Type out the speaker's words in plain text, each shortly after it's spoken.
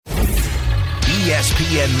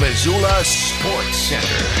ESPN Missoula Sports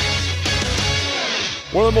Center.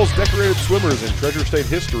 One of the most decorated swimmers in Treasure State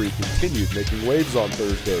history continued making waves on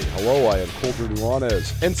Thursday. Hello, I am Colter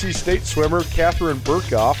Nuanez. NC State swimmer Catherine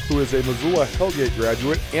Burkhoff, who is a Missoula Hellgate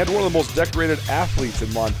graduate and one of the most decorated athletes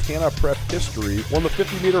in Montana prep history, won the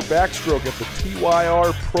 50-meter backstroke at the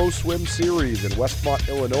TYR Pro Swim Series in Westmont,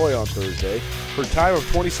 Illinois on Thursday. Her time of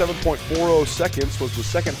 27.40 seconds was the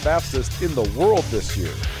second fastest in the world this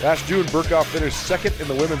year. Last June, Burkhoff finished second in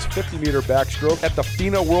the women's 50-meter backstroke at the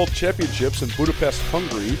FINA World Championships in Budapest,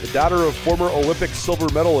 Hungary. The daughter of former Olympic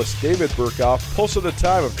silver medalist David Burkhoff posted a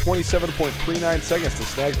time of 27.39 seconds to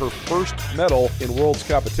snag her first medal in world's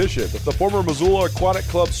competition. The former Missoula Aquatic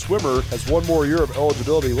Club swimmer has one more year of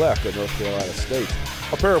eligibility left at North Carolina State.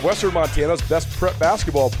 A pair of Western Montana's best prep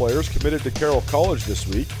basketball players committed to Carroll College this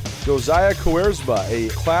week. Josiah Kuerzma, a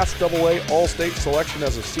Class AA All-State selection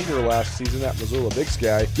as a senior last season at Missoula Big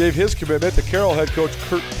Sky, gave his commitment to Carroll head coach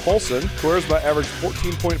Kurt Paulson. Kuerzma averaged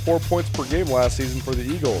 14.4 points per game last season for the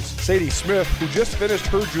Eagles. Sadie Smith, who just finished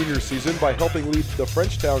her junior season by helping lead the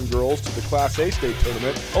Frenchtown girls to the Class A state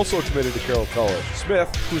tournament, also committed to Carroll College.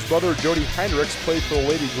 Smith, whose mother Jody Heinrichs played for the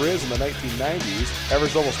Lady Grizz in the 1990s,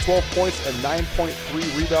 averaged almost 12 points and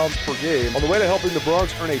 9.3 rebounds per game, on the way to helping the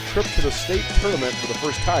Broncs earn a trip to the state tournament for the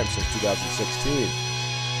first time since 2016.